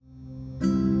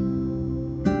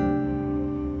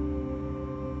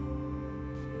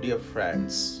dear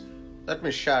friends, let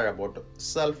me share about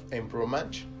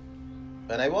self-improvement.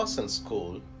 When I was in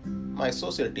school, my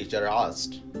social teacher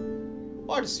asked,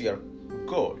 "What is your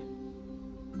goal?"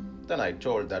 Then I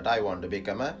told that I want to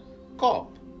become a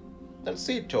cop. Then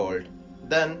she told,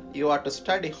 "Then you have to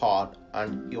study hard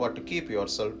and you have to keep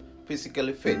yourself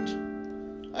physically fit."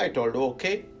 I told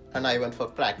okay, and I went for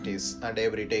practice, and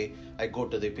every day I go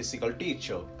to the physical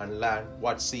teacher and learn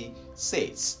what she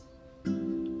says.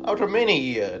 After many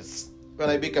years, when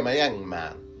I became a young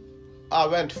man, I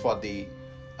went for the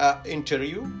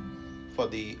interview for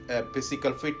the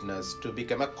physical fitness to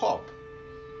become a cop.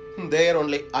 There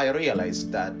only I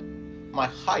realized that my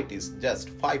height is just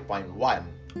 5.1.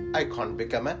 I can't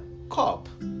become a cop.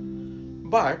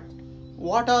 But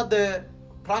what are the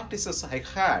practices I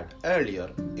had earlier?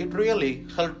 It really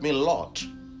helped me a lot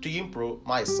to improve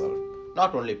myself,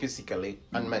 not only physically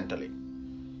and mentally.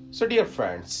 So dear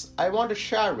friends, I want to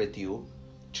share with you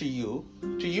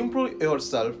to improve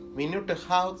yourself, we need to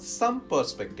have some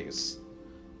perspectives.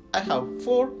 I have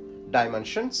 4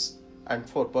 dimensions and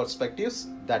 4 perspectives.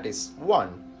 That is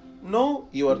 1. Know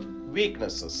your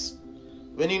weaknesses.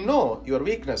 When you know your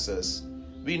weaknesses,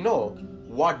 we know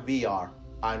what we are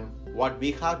and what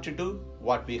we have to do,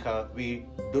 what we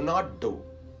do not do.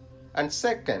 And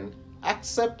second,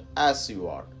 accept as you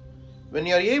are. When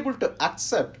you are able to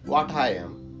accept what I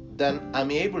am, then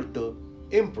I'm able to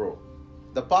improve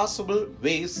the possible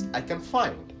ways I can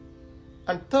find.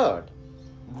 And third,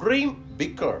 dream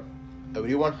bigger.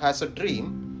 Everyone has a dream,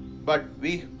 but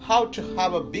we have to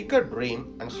have a bigger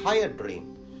dream and higher dream.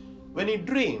 When you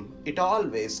dream, it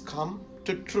always comes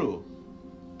to true.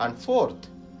 And fourth,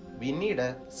 we need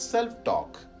a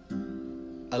self-talk,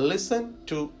 a listen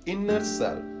to inner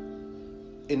self.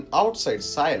 In outside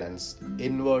silence,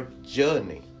 inward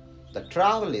journey. The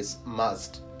travel is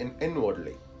must in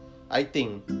inwardly. I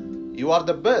think you are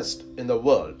the best in the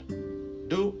world.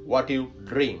 Do what you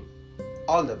dream.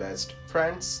 All the best,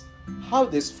 friends.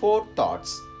 Have these 4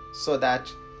 thoughts so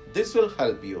that this will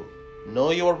help you.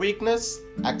 Know your weakness,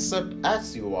 accept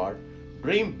as you are,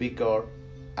 dream bigger,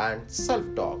 and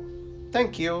self-talk.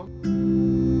 Thank you.